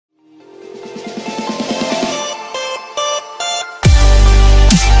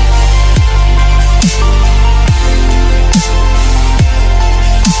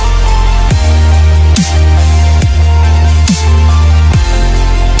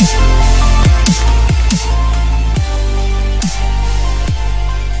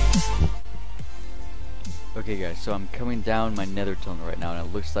So I'm coming down my nether tunnel right now, and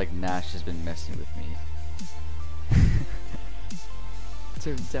it looks like Nash has been messing with me.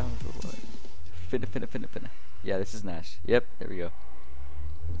 Turn down the light. Finna. Yeah, this is Nash. Yep, there we go.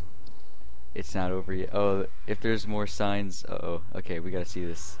 It's not over yet. Oh, if there's more signs. Uh-oh. Okay, we gotta see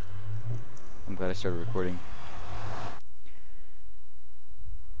this. I'm glad I started recording.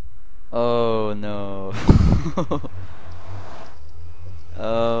 Oh no.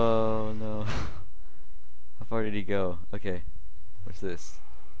 Oh no. How far did he go? Okay. What's this?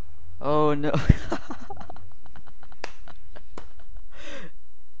 Oh no.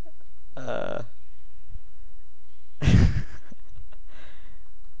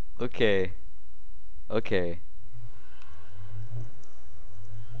 Okay. Okay.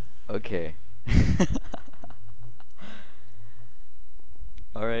 Okay.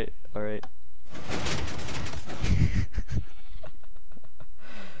 Alright, alright.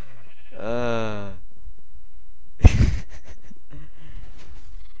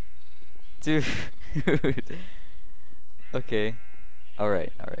 Dude. Okay.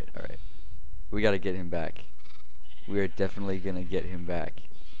 Alright, alright, alright. We gotta get him back. We are definitely gonna get him back.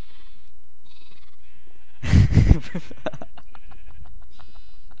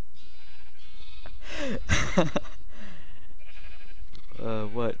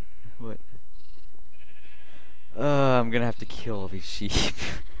 What? What? I'm gonna have to kill all these sheep.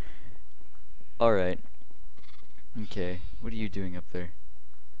 Alright. Okay. What are you doing up there?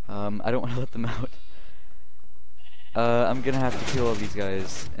 I don't want to let them out. I'm gonna have to kill all these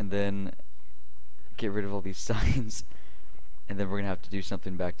guys, and then get rid of all these signs. And then we're gonna have to do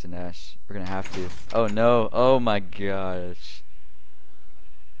something back to Nash. We're gonna have to. Oh no! Oh my gosh!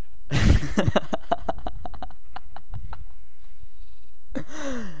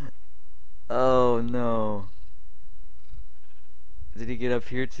 Oh no! Did he get up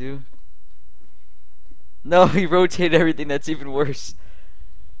here too? No, he rotated everything. That's even worse.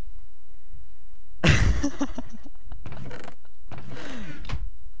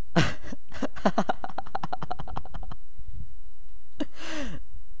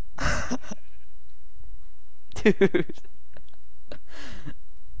 Dude.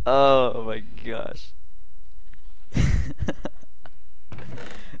 Oh my gosh.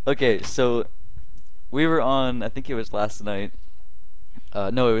 Okay, so we were on, I think it was last night.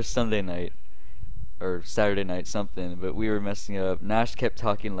 No, it was Sunday night or Saturday night, something. But we were messing up. Nash kept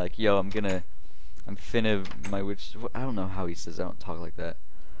talking like, "Yo, I'm finna my witch." I don't know how he says. I don't talk like that.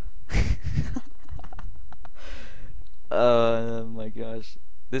 Oh my gosh,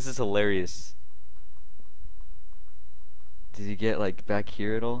 this is hilarious. Did he get like back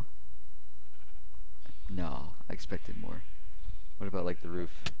here at all? No, I expected more. What about like the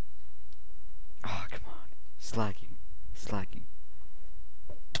roof? Oh, come on. Slacking.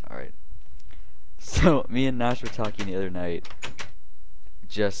 Alright. So, me and Nash were talking the other night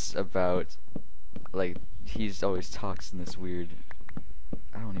just about, like, he's always talks in this weird,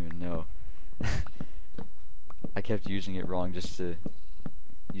 I don't even know. I kept using it wrong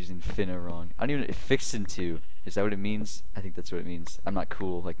using finna wrong. I don't even, fixin' to. Is that what it means? I think that's what it means. I'm not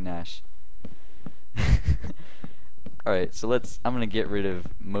cool like Nash. Alright, so I'm gonna get rid of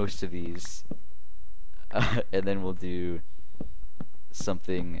most of these. And then we'll do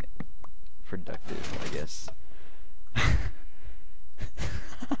something productive, I guess.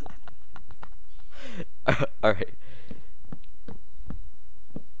 Alright.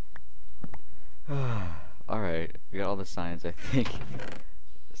 Alright, we got all the signs, I think.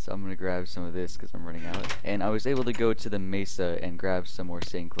 So I'm gonna grab some of this because I'm running out. And I was able to go to the mesa and grab some more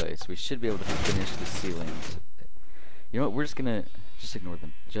sand clay, so we should be able to finish the ceilings. You know what, we're just gonna ignore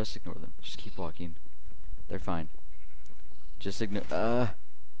them. Just ignore them. Just keep walking. They're fine. Just ignore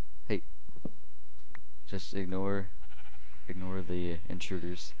hey. Just ignore the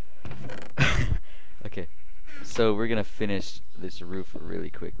intruders. Okay. So we're gonna finish this roof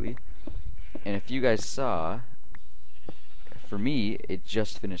really quickly. And if you guys saw, for me, it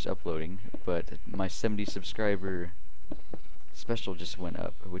just finished uploading, but my 70 subscriber special just went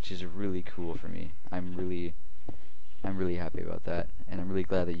up, which is really cool for me. I'm really happy about that, and I'm really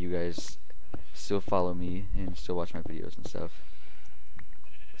glad that you guys still follow me and still watch my videos and stuff.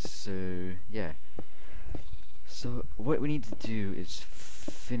 So yeah. So what we need to do is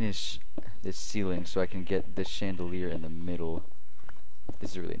finish this ceiling so I can get this chandelier in the middle.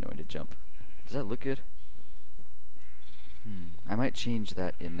 This is really annoying to jump. Does that look good? I might change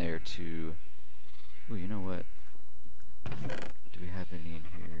that in there to... Ooh, you know what? Do we have any in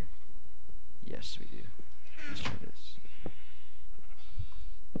here? Yes, we do. Let's try this.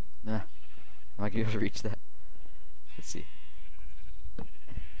 Nah. Am I gonna be able to reach that? Let's see.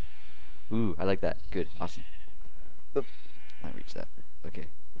 Ooh, I like that. Good. Awesome. Oop, I reached that. Okay,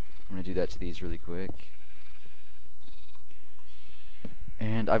 I'm gonna do that to these really quick.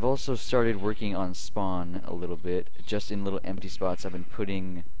 And I've also started working on spawn a little bit, just in little empty spots. I've been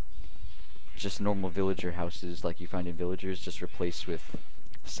putting just normal villager houses like you find in villagers, just replaced with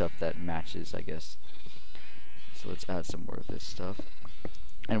stuff that matches, I guess. So let's add some more of this stuff.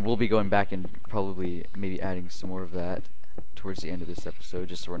 And we'll be going back and probably maybe adding some more of that towards the end of this episode,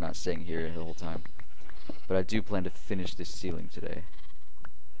 just so we're not staying here the whole time. But I do plan to finish this ceiling today.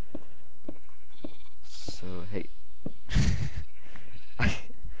 So, hey.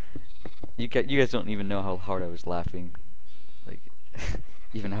 You guys don't even know how hard I was laughing. Like,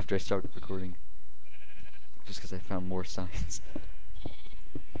 even after I started recording. Just because I found more signs.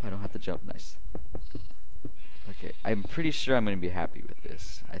 I don't have to jump. Nice. Okay, I'm pretty sure I'm going to be happy with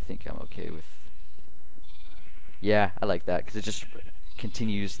this. I think I'm okay with... Yeah, I like that, because it just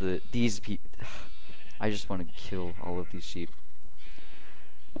continues these people... I just want to kill all of these sheep.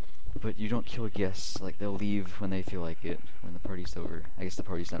 But you don't kill guests. Like, they'll leave when they feel like it, when the party's over. I guess the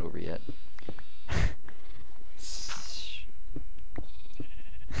party's not over yet.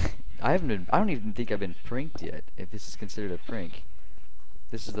 I don't even think I've been pranked yet, if this is considered a prank.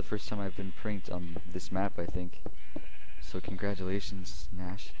 This is the first time I've been pranked on this map, I think. So congratulations,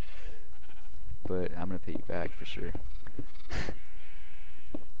 Nash. But I'm gonna pay you back for sure.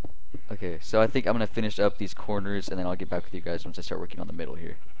 Okay, so I think I'm gonna finish up these corners and then I'll get back with you guys once I start working on the middle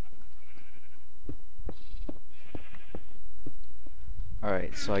here.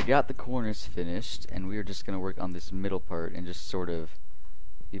 Alright, so I got the corners finished and we are just gonna work on this middle part and just sort of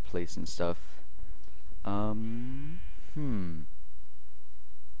be placing stuff.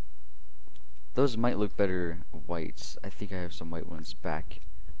 Those might look better whites. I think I have some white ones back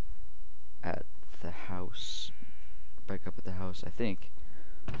at the house. Back up at the house, I think.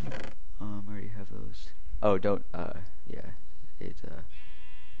 I already have those. Oh, don't, yeah.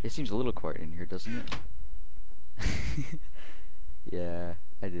 It seems a little quiet in here, doesn't it? Yeah,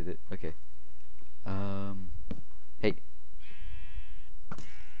 I did it. Okay. Hey.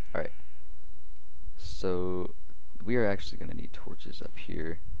 Alright. So, we are actually gonna need torches up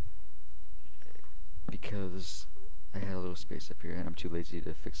here. Because I had a little space up here and I'm too lazy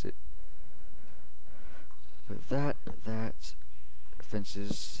to fix it. But that,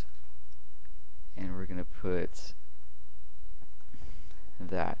 fences, and we're gonna put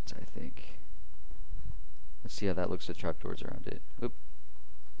that, I think. Let's see how that looks with trapdoors around it. Oop.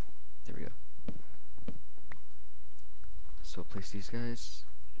 There we go. So place these guys.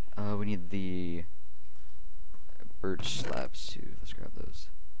 We need the birch slabs too. Let's grab those.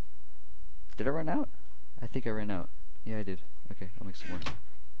 Did I run out? I think I ran out. Yeah, I did. Okay, I'll make some more.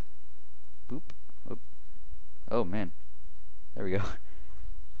 Boop. Oop. Oh, man. There we go.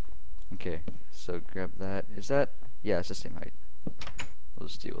 Okay, so grab that. Is that? Yeah, it's the same height. We'll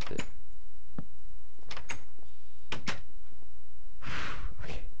just deal with it.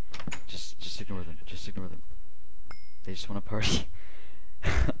 Okay. Just ignore them. Just ignore them. They just want to party.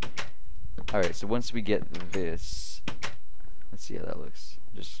 Alright, so once we get this, let's see how that looks.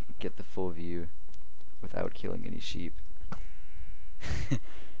 Just get the full view without killing any sheep.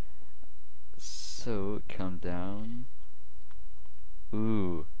 So, come down.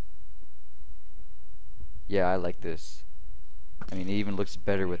 Ooh. Yeah, I like this. I mean, it even looks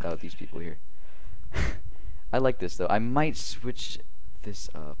better without these people here. I like this, though. I might switch this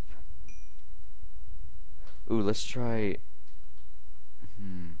up. Ooh, let's try...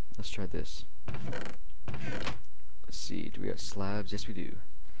 let's try this. Let's see, do we have slabs? Yes, we do.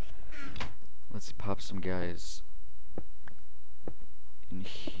 Let's pop some guys in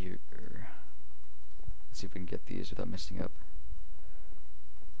here. Let's see if we can get these without messing up.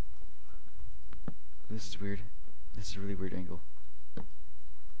 This is weird. This is a really weird angle.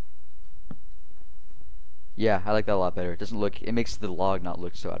 Yeah, I like that a lot better. It doesn't look, it makes the log not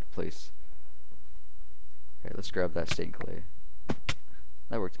look so out of place. Okay, let's grab that stained clay.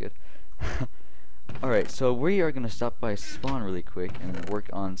 That worked good. Alright, so we are going to stop by spawn really quick and work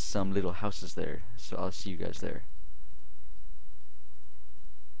on some little houses there. So I'll see you guys there.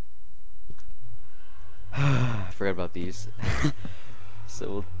 I forgot about these. So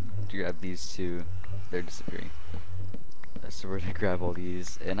we'll grab these two. They're disappearing. So we're going to grab all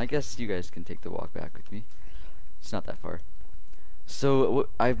these. And I guess you guys can take the walk back with me. It's not that far. So what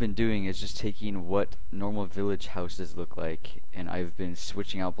I've been doing is just taking what normal village houses look like, and I've been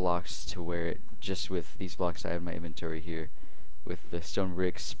switching out blocks to where it just with these blocks I have in my inventory here, with the stone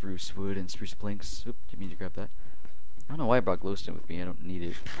bricks, spruce wood, and spruce planks. Oop, didn't mean to grab that. I don't know why I brought glowstone with me. I don't need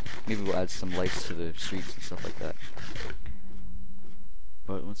it. Maybe we'll add some lights to the streets and stuff like that.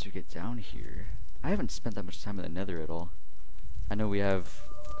 But once we get down here, I haven't spent that much time in the Nether at all. I know we have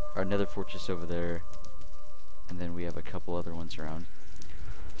our Nether fortress over there, and then we have a couple other ones around.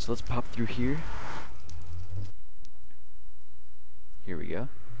 So let's pop through here. Here we go.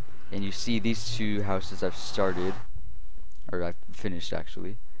 And you see these two houses I've started, or I've finished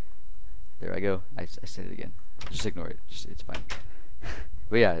actually. There I go. I said it again. Just ignore it. It's fine.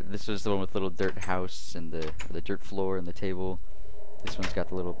 But yeah, this was the one with the little dirt house and the dirt floor and the table. This one's got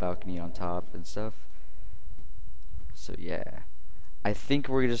the little balcony on top and stuff. So yeah, I think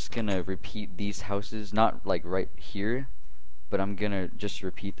we're just gonna repeat these houses, not like right here, but I'm gonna just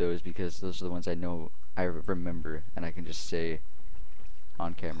repeat those because those are the ones I know I remember, and I can just say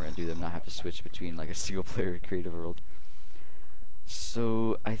on camera and do them, not have to switch between like a single player creative world.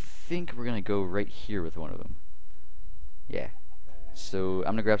 So I think we're gonna go right here with one of them. Yeah. So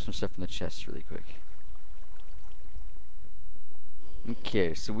I'm gonna grab some stuff from the chest really quick.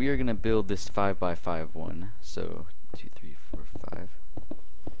 Okay, so we are gonna build this 5x5 one. So 2, 3, 4,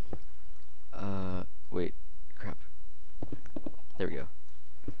 5. Wait, crap. There we go.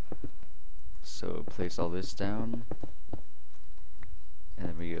 So place all this down, and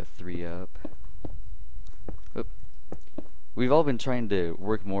then we go 3 up. Oop. We've all been trying to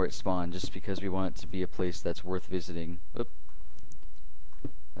work more at spawn just because we want it to be a place that's worth visiting. Oop.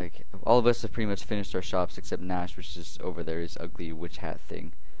 Like, all of us have pretty much finished our shops except Nash, which is over there, his ugly witch hat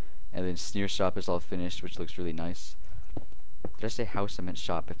thing. And then Sneer's shop is all finished, which looks really nice. Did I say house? I meant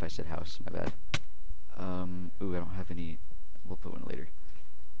shop if I said house. My bad. Ooh, I don't have any. We'll put one later.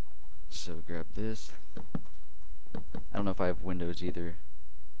 So grab this. I don't know if I have windows either.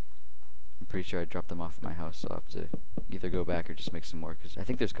 I'm pretty sure I dropped them off at my house, so I'll have to either go back or just make some more, because I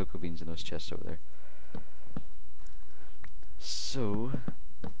think there's cocoa beans in those chests over there. So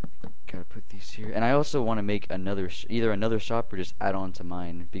gotta put these here, and I also want to make another either another shop or just add on to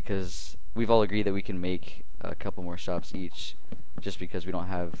mine, because we've all agreed that we can make a couple more shops each, just because we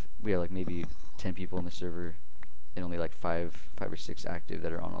have like maybe 10 people in the server and only like 5 or 6 active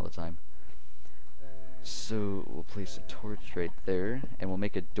that are on all the time. So we'll place a torch right there, and we'll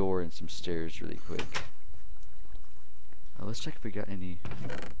make a door and some stairs really quick. Let's check if we got any.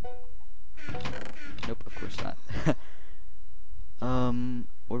 Nope, of course not.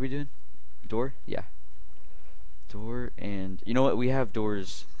 What are we doing? Door? Yeah. Door, and you know what? We have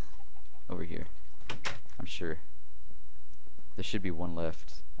doors over here. I'm sure. There should be one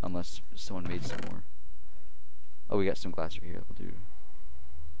left, unless someone made some more. Oh, we got some glass right here. We'll do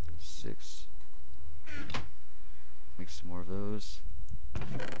 6. Make some more of those.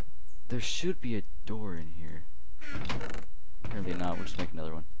 There should be a door in here. Apparently not. We'll just make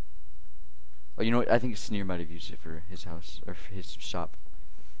another one. Oh, you know what? I think Sneer might have used it for his house, or for his shop.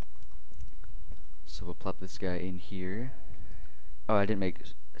 So we'll plop this guy in here. Oh, I didn't make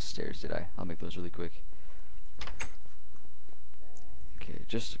stairs, did I? I'll make those really quick. Okay,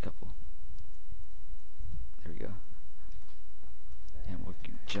 just a couple. There we go. And we'll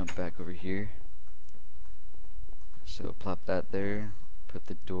jump back over here. So plop that there. Put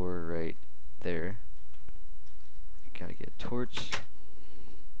the door right there. Gotta get a torch.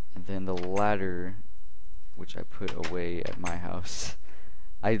 And then the ladder, which I put away at my house.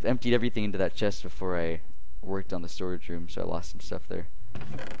 I emptied everything into that chest before I worked on the storage room, so I lost some stuff there.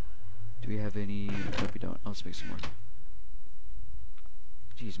 Do we have any? Nope, we don't. Let's make some more.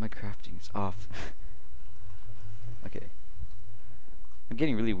 Jeez, my crafting is off. Okay. I'm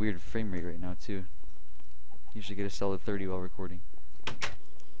getting really weird frame rate right now, too. Usually get a solid 30 while recording.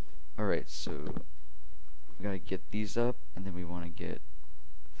 Alright, so we gotta get these up, and then we want to get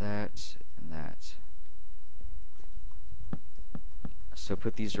that and that. So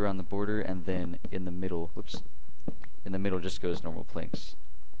put these around the border, and then in the middle, whoops, in the middle just goes normal planks.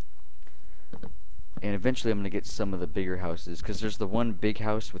 And eventually I'm going to get some of the bigger houses, because there's the one big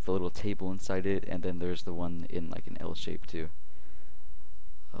house with a little table inside it, and then there's the one in like an L shape too.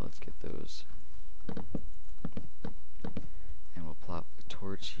 Let's get those. And we'll plop a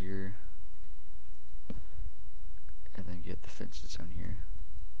torch here, and then get the fences on here.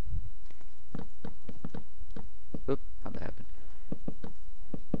 Oop, how'd that happen?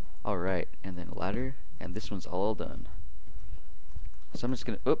 Alright, and then a ladder, and this one's all done. So I'm just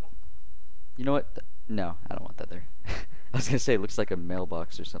gonna, oop, you know what? No, I don't want that there. I was gonna say it looks like a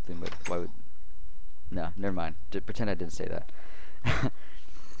mailbox or something, but why would, no, never mind. Pretend I didn't say that.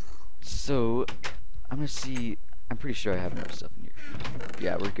 So, I'm gonna see, I'm pretty sure I have enough stuff in here.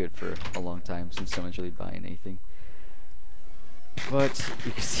 Yeah, we're good for a long time since no one's really buying anything. But,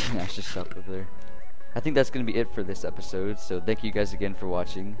 you can see Nash's shop over there. I think that's going to be it for this episode, so thank you guys again for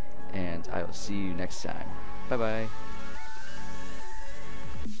watching, and I will see you next time. Bye bye.